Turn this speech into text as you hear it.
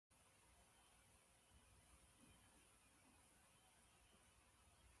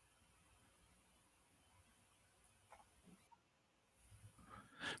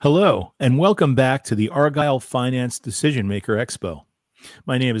Hello, and welcome back to the Argyle Finance Decision Maker Expo.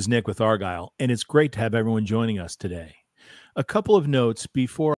 My name is Nick with Argyle, and it's great to have everyone joining us today. A couple of notes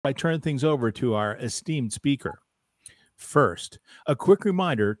before I turn things over to our esteemed speaker. First, a quick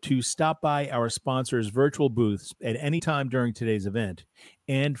reminder to stop by our sponsors' virtual booths at any time during today's event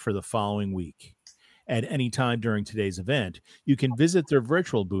and for the following week. At any time during today's event, you can visit their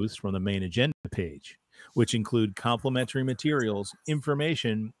virtual booths from the main agenda page, which include complimentary materials,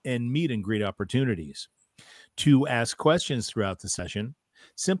 information, and meet and greet opportunities. To ask questions throughout the session,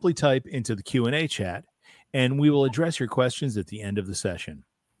 simply type into the Q&A chat, and we will address your questions at the end of the session.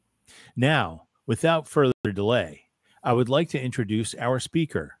 Now, without further delay, I would like to introduce our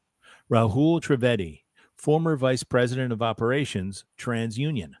speaker, Rahul Trivedi, former Vice President of Operations,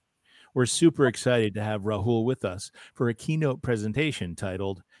 TransUnion. We're super excited to have Rahul with us for a keynote presentation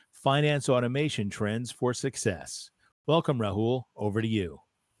titled Finance Automation Trends for Success. Welcome, Rahul. Over to you.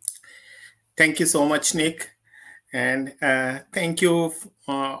 Thank you so much, Nick. And thank you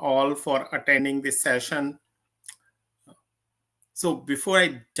all for attending this session. So before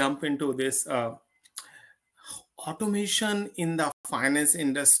I jump into this, automation in the finance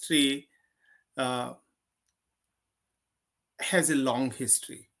industry has a long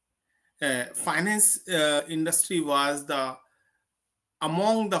history. Finance industry was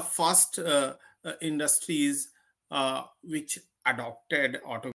among the first industries which adopted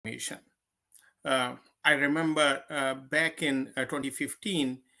automation. I remember back in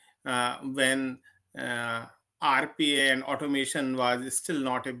 2015 when RPA and automation was still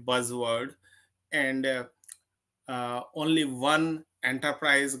not a buzzword, and only one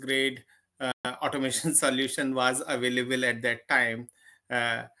enterprise grade automation solution was available at that time.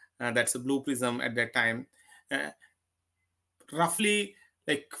 That's a Blue Prism at that time. Roughly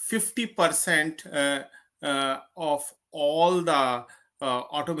like 50% of all the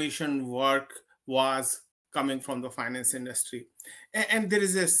automation work was coming from the finance industry. And there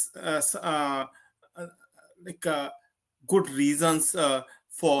is this good reasons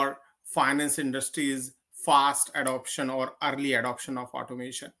for finance industry's fast adoption or early adoption of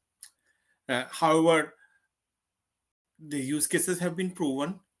automation. However, the use cases have been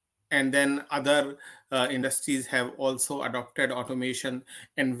proven, and then other industries have also adopted automation.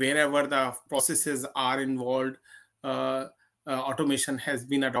 And wherever the processes are involved, automation has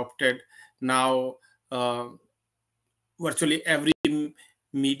been adopted. Now, virtually every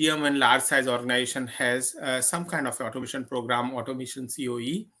medium and large size organization has some kind of automation program, automation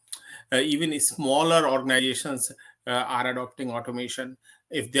COE. Even smaller organizations are adopting automation.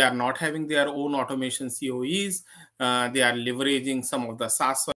 If they are not having their own automation COEs, they are leveraging some of the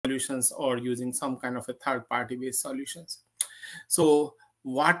SaaS solutions or using some kind of a third-party based solutions. So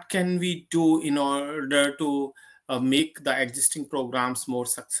what can we do in order to make the existing programs more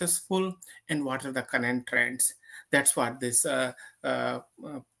successful, and what are the current trends? That's what this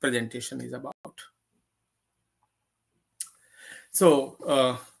presentation is about. So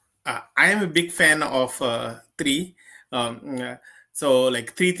I am a big fan of three. So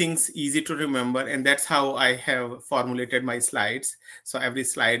like three things easy to remember, and that's how I have formulated my slides. So every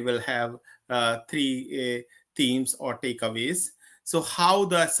slide will have three themes or takeaways. So how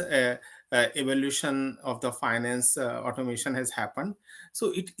does evolution of the finance automation has happened?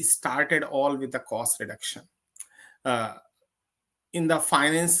 So it started all with the cost reduction. In the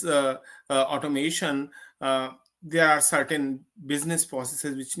finance automation, there are certain business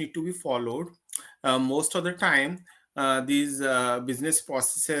processes which need to be followed. Most of the time, these business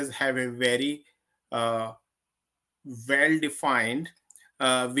processes have a very well-defined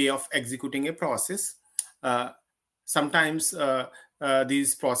way of executing a process. Sometimes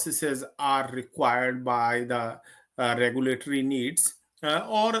these processes are required by the regulatory needs,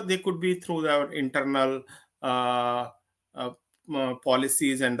 or they could be through their internal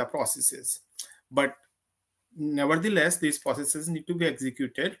policies and the processes. But nevertheless, these processes need to be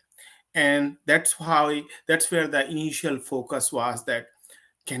executed. And that's where the initial focus was, that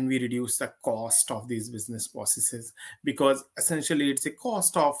can we reduce the cost of these business processes? Because essentially it's a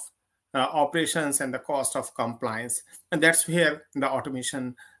cost of operations and the cost of compliance. And that's where the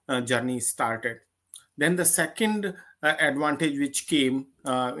automation journey started. Then the second advantage which came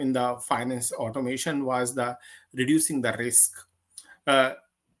in the finance automation was the reducing the risk.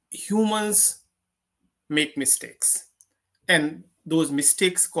 Humans make mistakes, and those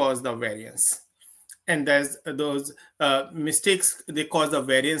mistakes cause the variance. And there's those mistakes, they cause the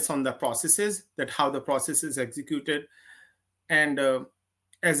variance on the processes, that how the process is executed. And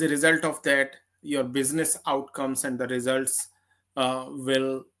as a result of that, your business outcomes and the results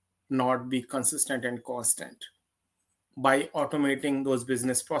will not be consistent and constant. by automating those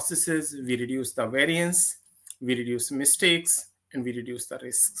business processes, we reduce the variance, we reduce mistakes, and we reduce the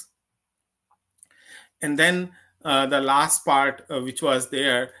risks. And then the last part, which was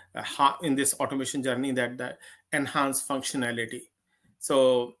there in this automation journey, that the enhanced functionality.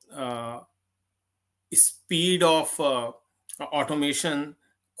 So speed of automation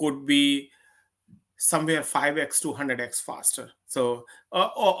could be somewhere 5x to 100x faster. So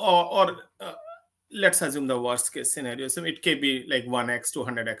let's assume the worst case scenario. So it can be like 1x to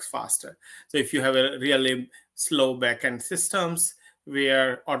 100x faster. So if you have a really slow backend systems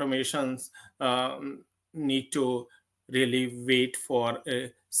where automations need to really wait for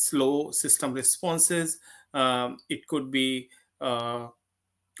slow system responses, it could be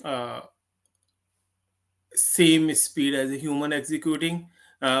same speed as a human executing.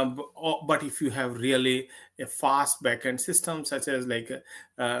 But if you have really a fast backend system, such as like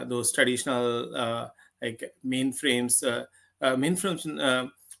those traditional like mainframes,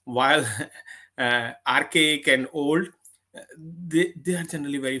 while archaic and old, they are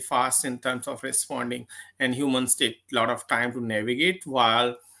generally very fast in terms of responding, and humans take a lot of time to navigate,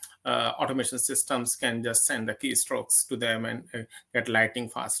 while automation systems can just send the keystrokes to them and get lightning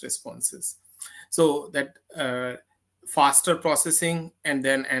fast responses. So that faster processing and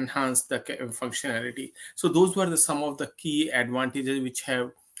then enhance the functionality. So those were some of the key advantages which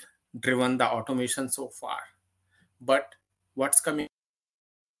have driven the automation so far. But what's coming?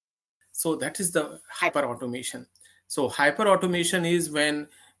 So that is the hyper automation. So hyper automation is when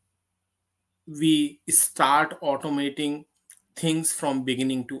we start automating things from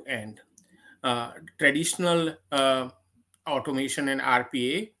beginning to end. Traditional automation and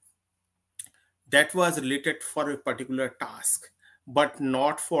RPA, that was related for a particular task, but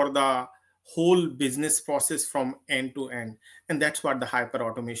not for the whole business process from end to end. And that's what the hyper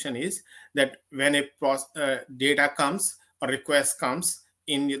automation is, that when a data comes or request comes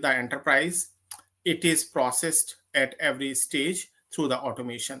in the enterprise, it is processed at every stage through the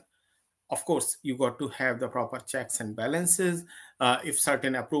automation. Of course, you got to have the proper checks and balances. If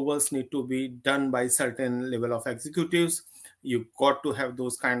certain approvals need to be done by certain level of executives, you got to have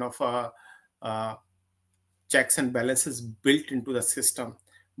those kind of checks and balances built into the system.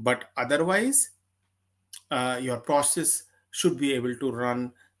 But otherwise, your process should be able to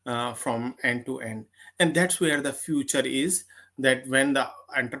run from end to end. And that's where the future is, that when the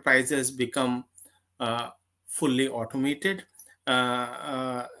enterprises become fully automated,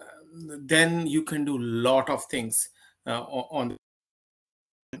 then you can do a lot of things on.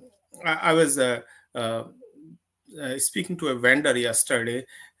 I was speaking to a vendor yesterday,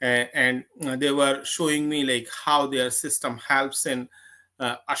 and they were showing me like how their system helps in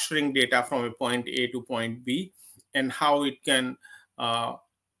ushering data from a point A to point B, and how it can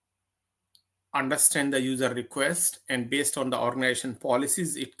understand the user request, and based on the organization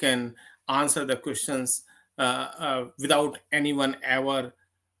policies, it can answer the questions without anyone ever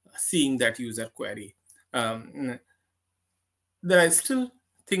seeing that user query. There are still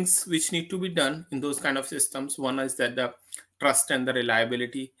things which need to be done in those kind of systems. One is that the trust and the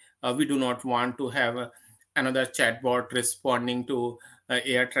reliability. We do not want to have another chatbot responding to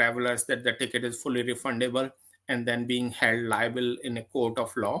air travelers that the ticket is fully refundable and then being held liable in a court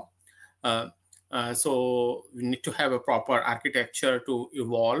of law. So we need to have a proper architecture to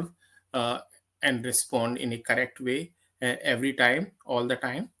evolve and respond in a correct way every time, all the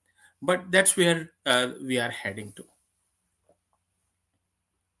time. But that's where we are heading to.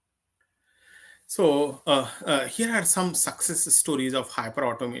 So here are some success stories of hyper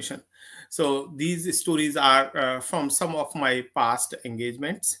automation. So these stories are from some of my past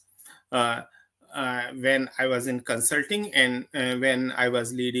engagements when I was in consulting, and when I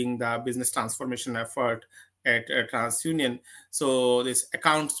was leading the business transformation effort at TransUnion. So this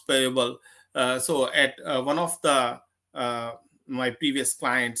accounts payable. So at one of the my previous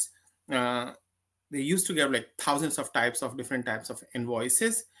clients, they used to get like thousands of different types of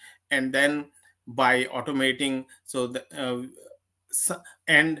invoices, and then by automating, so the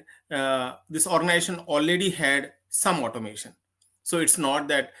this organization already had some automation. So it's not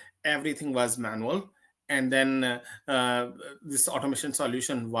that everything was manual, and then this automation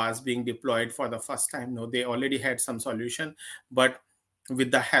solution was being deployed for the first time. No, they already had some solution, but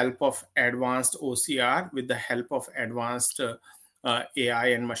with the help of advanced OCR, with the help of advanced AI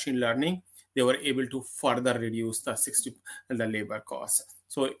and machine learning, they were able to further reduce the labor costs.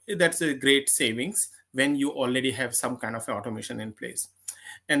 So that's a great savings when you already have some kind of automation in place.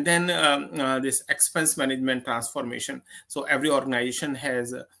 And then this expense management transformation. So every organization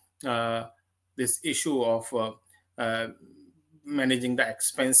has this issue of managing the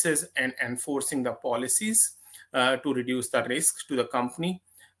expenses and enforcing the policies. to reduce the risk to the company,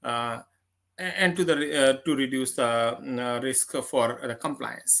 and to reduce the risk for the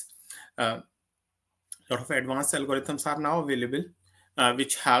compliance. A lot of advanced algorithms are now available,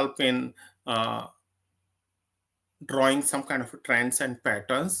 which help in drawing some kind of trends and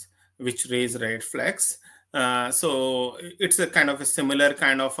patterns which raise red flags. So it's a kind of a similar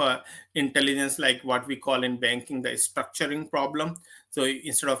kind of intelligence like what we call in banking the structuring problem. So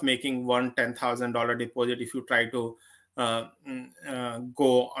instead of making one $10,000 deposit, if you try to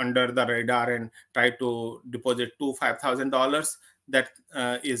go under the radar and try to deposit $5,000, that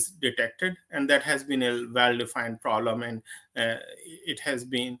is detected, and that has been a well-defined problem, and it has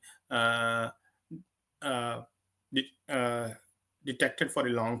been detected for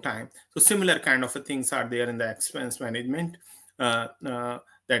a long time. So similar kind of things are there in the expense management,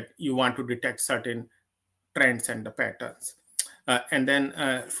 that you want to detect certain trends and the patterns. And then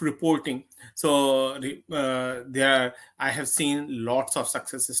reporting. So I have seen lots of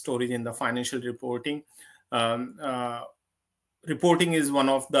success stories in the financial reporting. Reporting is one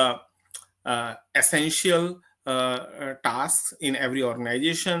of the essential tasks in every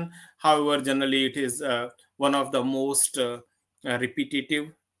organization. However, generally it is one of the most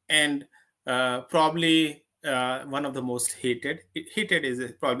repetitive and probably one of the most hated. Hated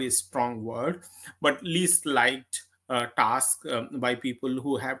is probably a strong word, but least liked task by people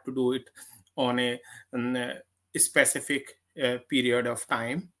who have to do it on a specific period of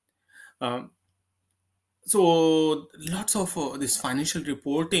time. So lots of this financial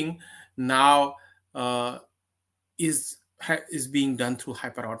reporting now is being done through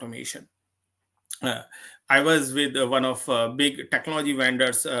hyper automation. I was with one of big technology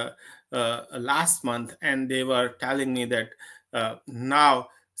vendors last month, and they were telling me that now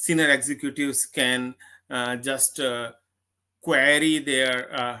senior executives can just query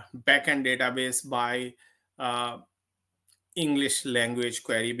their backend database by English language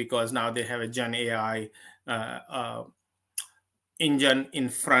query, because now they have a Gen AI engine in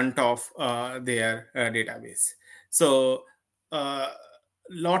front of their database. So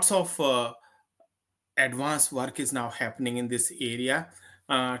lots of advanced work is now happening in this area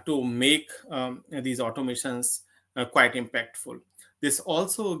to make these automations quite impactful. This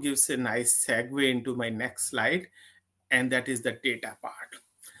also gives a nice segue into my next slide, and that is the data part.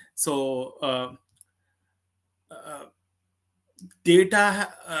 So data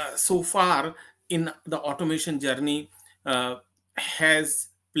so far in the automation journey has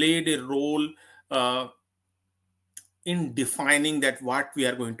played a role in defining that what we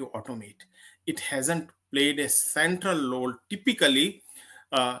are going to automate. It hasn't played a central role typically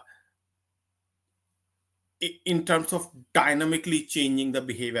in terms of dynamically changing the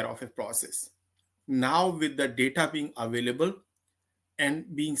behavior of a process. Now, with the data being available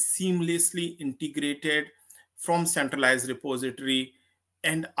and being seamlessly integrated from centralized repository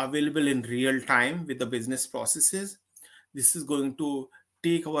and available in real time with the business processes, this is going to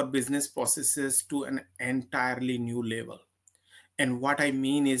take our business processes to an entirely new level. And what I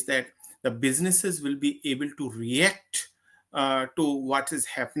mean is that the businesses will be able to react to what is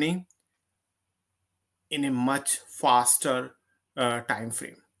happening in a much faster time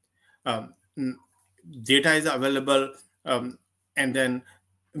frame. Data is available, and then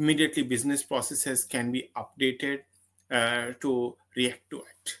immediately business processes can be updated to react to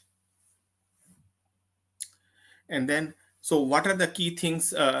it. And then, so what are the key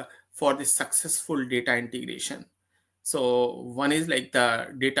things for the successful data integration? So one is like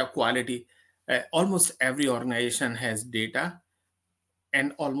the data quality. Almost every organization has data,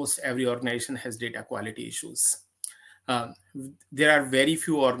 and almost every organization has data quality issues. There are very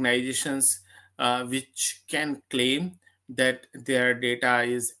few organizations which can claim that their data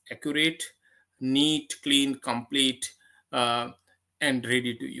is accurate, neat, clean, complete, and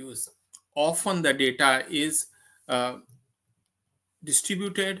ready to use. Often the data is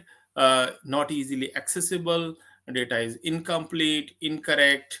distributed, not easily accessible, data is incomplete,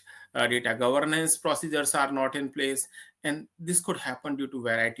 incorrect, data governance procedures are not in place. And this could happen due to a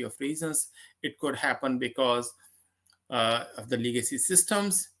variety of reasons. It could happen because of the legacy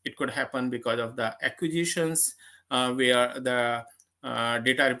systems. It could happen because of the acquisitions, where the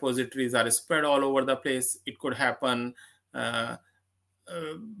data repositories are spread all over the place. It could happen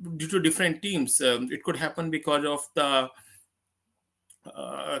due to different teams. It could happen because of the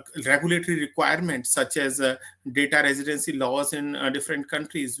regulatory requirements, such as data residency laws in different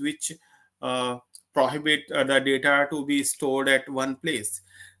countries, which prohibit the data to be stored at one place.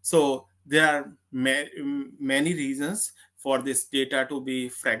 So there are many reasons for this data to be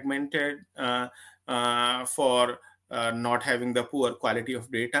fragmented, for not having the poor quality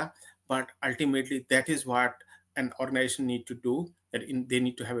of data. But ultimately, that is what an organization need to do, that they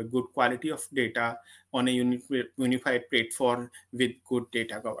need to have a good quality of data on a unified platform with good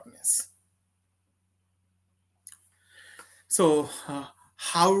data governance. So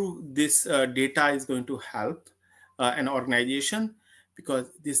how this data is going to help an organization, because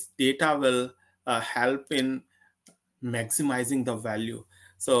this data will help in maximizing the value.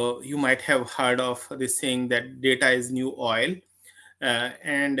 So you might have heard of this saying that data is new oil,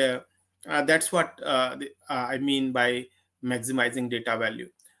 and that's what I mean by maximizing data value.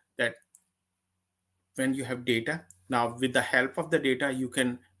 That when you have data, now with the help of the data, you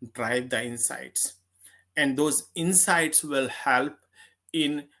can drive the insights, and those insights will help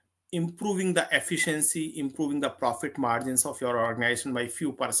in improving the efficiency, improving the profit margins of your organization by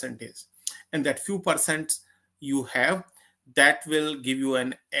few percentage. And that few percent you have, that will give you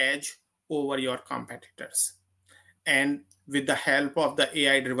an edge over your competitors. And with the help of the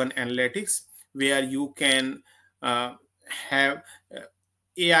AI driven analytics, where you can have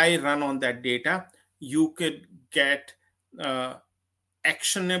AI run on that data, you could get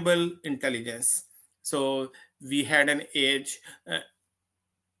actionable intelligence. So we had an age,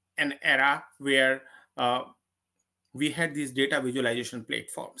 an era where we had these data visualization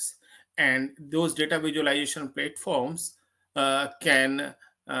platforms, and those data visualization platforms can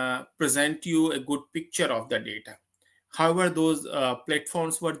present you a good picture of the data. However, those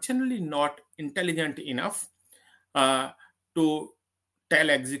platforms were generally not intelligent enough to tell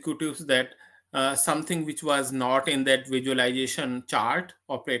executives that something which was not in that visualization chart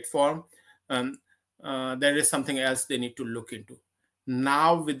or platform, um, there is something else they need to look into.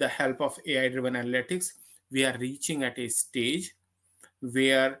 Now, with the help of AI driven analytics, we are reaching at a stage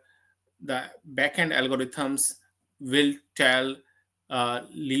where the backend algorithms will tell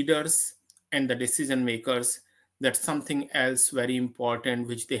leaders and the decision makers that something else very important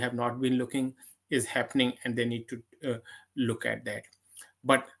which they have not been looking is happening, and they need to look at that.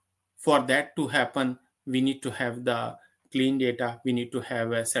 But for that to happen, we need to have the clean data, we need to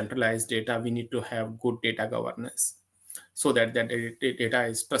have a centralized data, we need to have good data governance, so that the data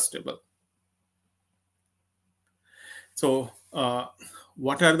is trustable. So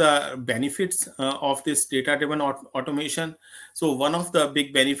what are the benefits of this data-driven automation? So one of the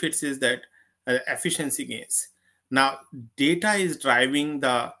big benefits is that efficiency gains. Now, data is driving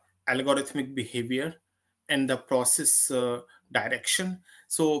the algorithmic behavior and the process direction.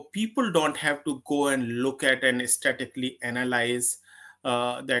 So people don't have to go and look at and statically analyze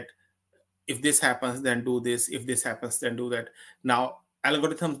that if this happens, then do this. If this happens, then do that. Now,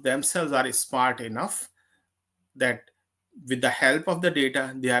 algorithms themselves are smart enough that with the help of the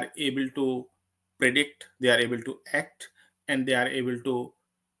data, they are able to predict, they are able to act, and they are able to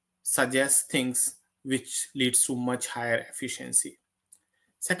suggest things which leads to much higher efficiency.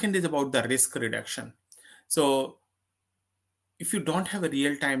 Second is about the risk reduction. So if you don't have a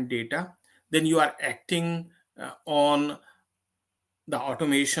real-time data, then you are acting on the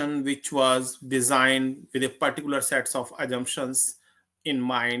automation which was designed with a particular sets of assumptions in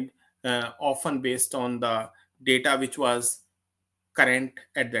mind, often based on the data which was current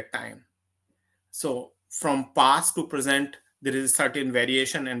at that time. So from past to present, there is a certain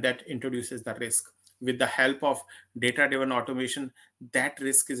variation, and that introduces the risk. With the help of data-driven automation, that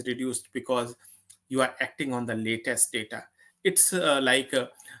risk is reduced because you are acting on the latest data. It's like in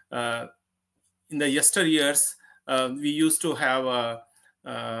the yesteryears, we used to have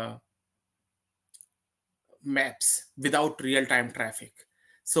maps without real-time traffic.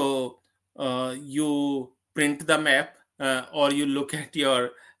 So you print the map, or you look at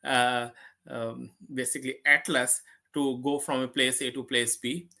your basically atlas to go from a place A to place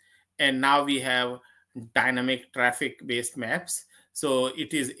B. And now we have dynamic traffic based maps. So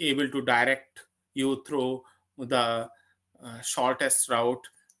it is able to direct you through the shortest route,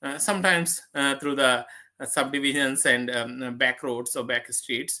 sometimes through the subdivisions and back roads or back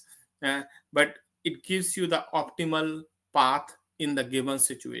streets. But it gives you the optimal path in the given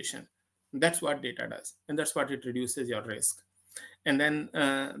situation. That's what data does, and that's what it reduces your risk. And then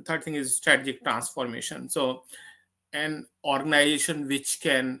third thing is strategic transformation. So an organization which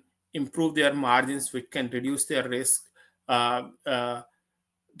can improve their margins, which can reduce their risk, that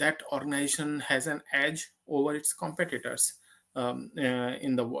organization has an edge over its competitors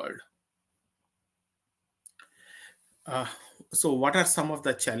in the world. So what are some of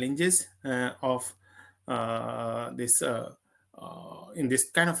the challenges of this in this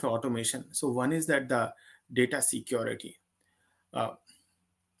kind of automation? So one is that the data security.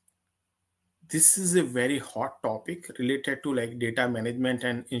 This is a very hot topic related to like data management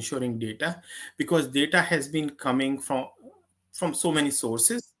and ensuring data, because data has been coming from so many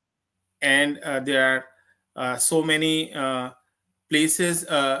sources, and there are so many places,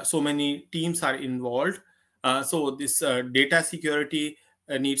 so many teams are involved. So this data security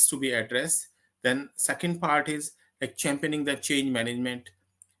needs to be addressed. Then second part is like championing the change management.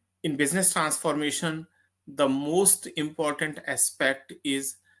 In business transformation, the most important aspect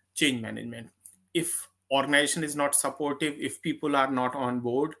is change management. If organization is not supportive, if people are not on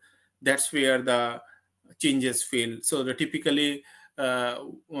board, that's where the changes fail. So the typically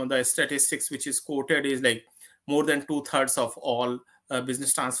one of the statistics which is quoted is like more than 2/3 of all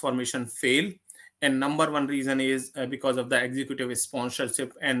business transformation fail, and number one reason is because of the executive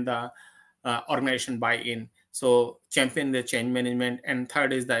sponsorship and the organization buy-in. So champion the change management. And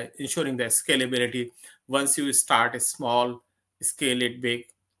third is the ensuring the scalability. Once you start a small, scale it big,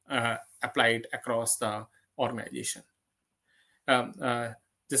 apply it across the organization. um, uh,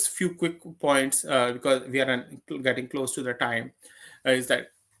 just few quick points because we are getting close to the time, is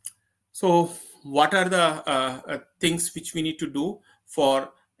that so what are the things which we need to do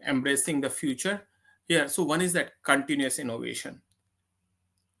for embracing the future here? So one is that continuous innovation.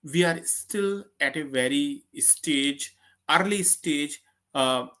 We are still at a very early stage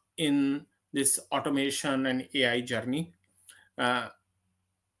in this automation and AI journey, uh,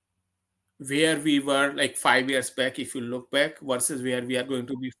 where we were like 5 years back. If you look back versus where we are going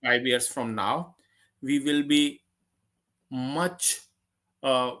to be 5 years from now, we will be much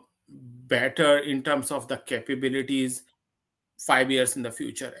better in terms of the capabilities 5 years in the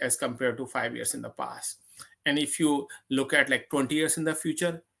future as compared to 5 years in the past. And if you look at like 20 years in the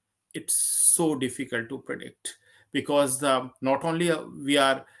future, it's so difficult to predict, because not only we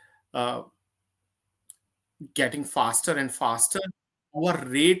are uh, getting faster and faster, our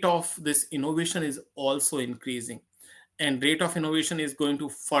rate of this innovation is also increasing, and rate of innovation is going to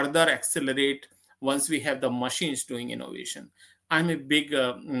further accelerate once we have the machines doing innovation. I'm a big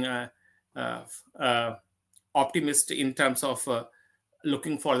uh, uh, optimist in terms of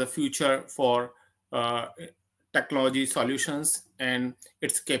looking for the future for uh, technology solutions and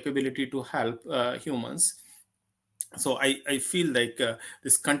its capability to help humans. So I feel like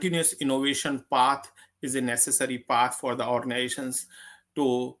this continuous innovation path is a necessary path for the organizations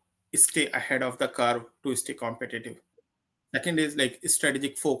to stay ahead of the curve, to stay competitive. Second is like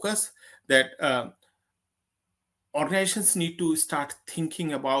strategic focus, that organizations need to start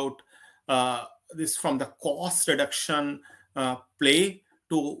thinking about this from the cost reduction play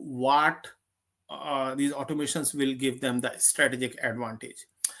to what these automations will give them the strategic advantage.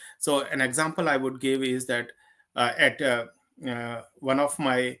 So an example I would give is that at one of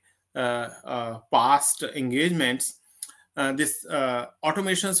my past engagements, this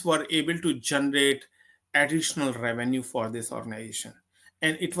automations were able to generate additional revenue for this organization.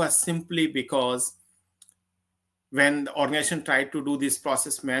 And it was simply because when the organization tried to do this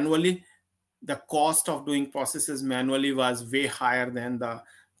process manually, the cost of doing processes manually was way higher than the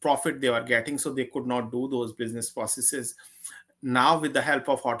profit they were getting, so they could not do those business processes. Now with the help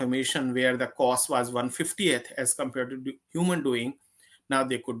of automation, where the cost was 1/50th as compared to human doing, now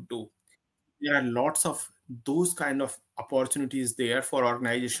they could do. There are lots of those kind of opportunities there for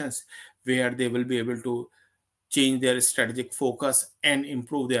organizations where they will be able to change their strategic focus and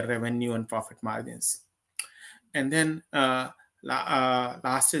improve their revenue and profit margins. And then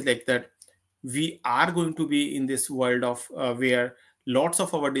last is like that we are going to be in this world of where lots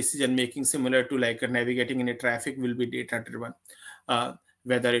of our decision making, similar to like navigating in a traffic, will be data driven.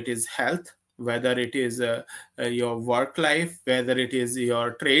 Whether it is health, whether it is your work life, whether it is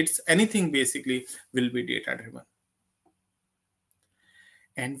your trades, anything basically will be data driven.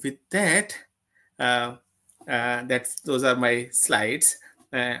 And with that, those are my slides.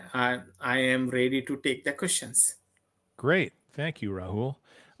 I am ready to take the questions. Great. Thank you, Rahul.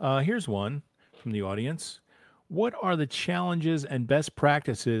 Here's one from the audience. What are the challenges and best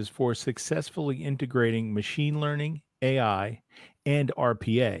practices for successfully integrating machine learning, AI, and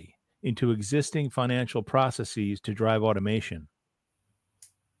RPA into existing financial processes to drive automation?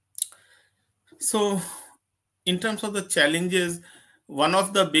 So, in terms of the challenges, one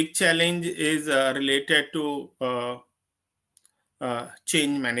of the big challenge is related to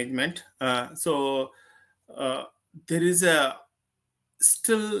change management. There is a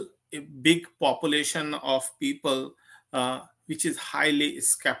still a big population of people which is highly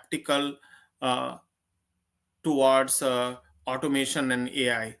skeptical towards automation and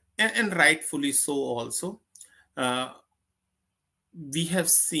AI, and rightfully so also. Uh, we have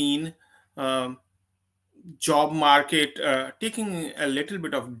seen job market taking a little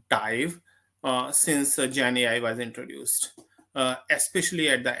bit of dive since Gen AI was introduced. Especially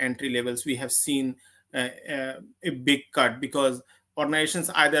at the entry levels, we have seen a big cut, because organizations,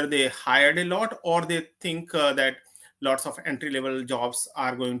 either they hired a lot or they think that lots of entry-level jobs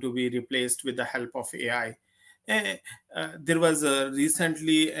are going to be replaced with the help of AI. There was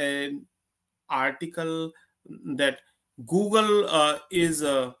recently an article that Google is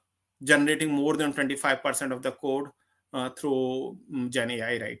generating more than 25% of the code through Gen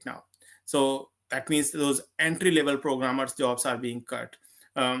AI right now. So that means those entry-level programmers jobs are being cut.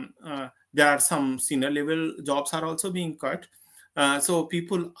 There are some senior level jobs are also being cut. So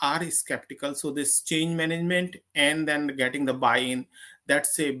people are skeptical. So this change management and then getting the buy-in,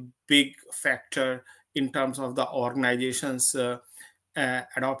 that's a big factor in terms of the organizations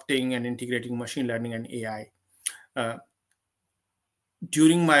adopting and integrating machine learning and AI.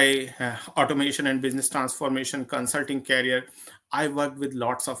 During my automation and business transformation consulting career, I worked with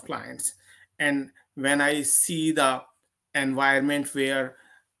lots of clients. And when I see the environment where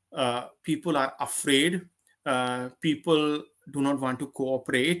people are afraid, people do not want to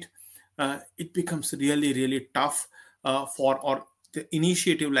cooperate, it becomes really, really tough for the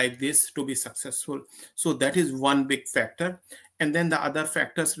initiative like this to be successful. So that is one big factor. And then the other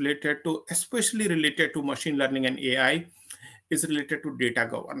factors especially related to machine learning and AI, is related to data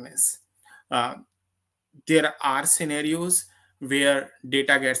governance. There are scenarios where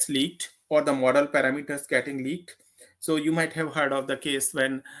data gets leaked or the model parameters getting leaked. So you might have heard of the case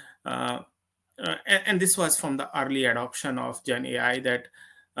when, and this was from the early adoption of Gen AI, that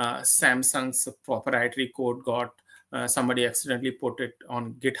Samsung's proprietary code got, somebody accidentally put it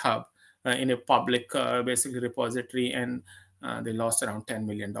on GitHub in a public basically repository, and they lost around $10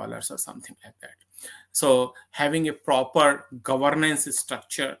 million or something like that. So having a proper governance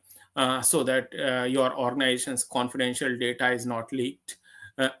structure so that your organization's confidential data is not leaked,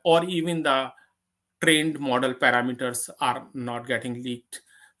 or even the trained model parameters are not getting leaked.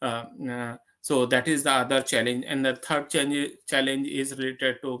 So that is the other challenge. And the third challenge is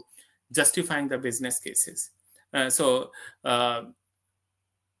related to justifying the business cases.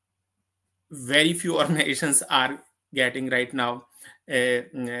 Very few organizations are getting right now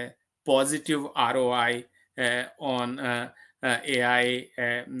a positive ROI on AI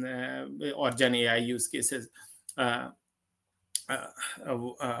or Gen AI use cases. I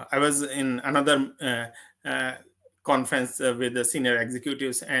was in another conference with the senior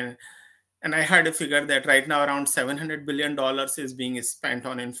executives, and I heard a figure that right now around $700 billion is being spent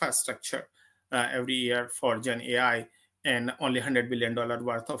on infrastructure every year for Gen AI, and only $100 billion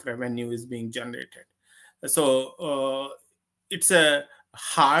worth of revenue is being generated. So it's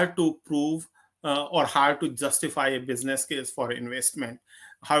hard to prove or hard to justify a business case for investment.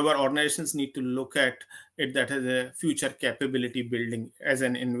 However, organizations need to look at it that as a future capability building, as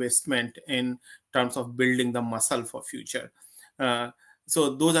an investment in terms of building the muscle for future.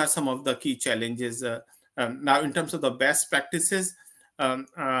 So those are some of the key challenges. Now, in terms of the best practices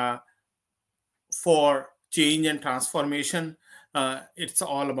for change and transformation, it's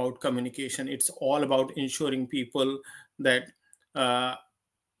all about communication. It's all about ensuring people that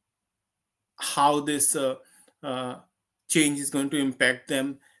how this change is going to impact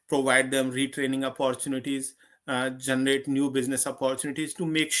them, provide them retraining opportunities, generate new business opportunities to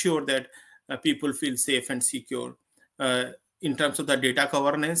make sure that people feel safe and secure. In terms of the data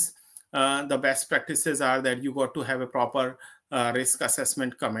governance, the best practices are that you got to have a proper risk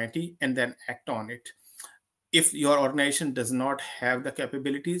assessment committee and then act on it. If your organization does not have the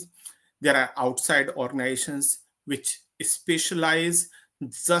capabilities, there are outside organizations which specialize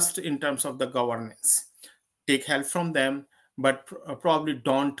just in terms of the governance. Take help from them, but probably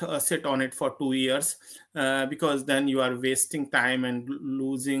don't sit on it for 2 years because then you are wasting time and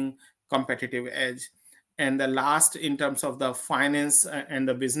losing competitive edge. And the last, in terms of the finance and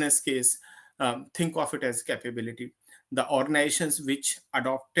the business case, think of it as capability. The organizations which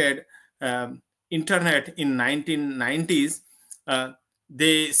adopted internet in 1990s,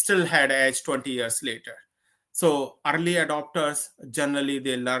 they still had edge 20 years later. So early adopters, generally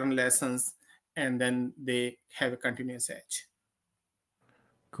they learn lessons and then they have a continuous edge.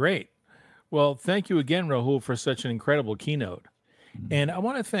 Great. Well, thank you again, Rahul, for such an incredible keynote. And I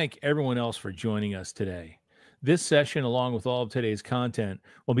want to thank everyone else for joining us today. This session, along with all of today's content,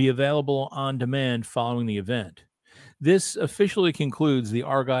 will be available on demand following the event. This officially concludes the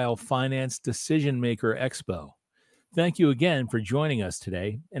Argyle Finance Decision Maker Expo. Thank you again for joining us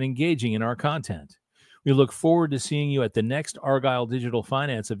today and engaging in our content. We look forward to seeing you at the next Argyle Digital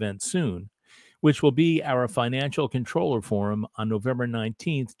Finance event soon, which will be our Financial Controller Forum on November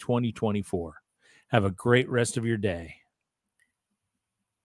 19th, 2024. Have a great rest of your day.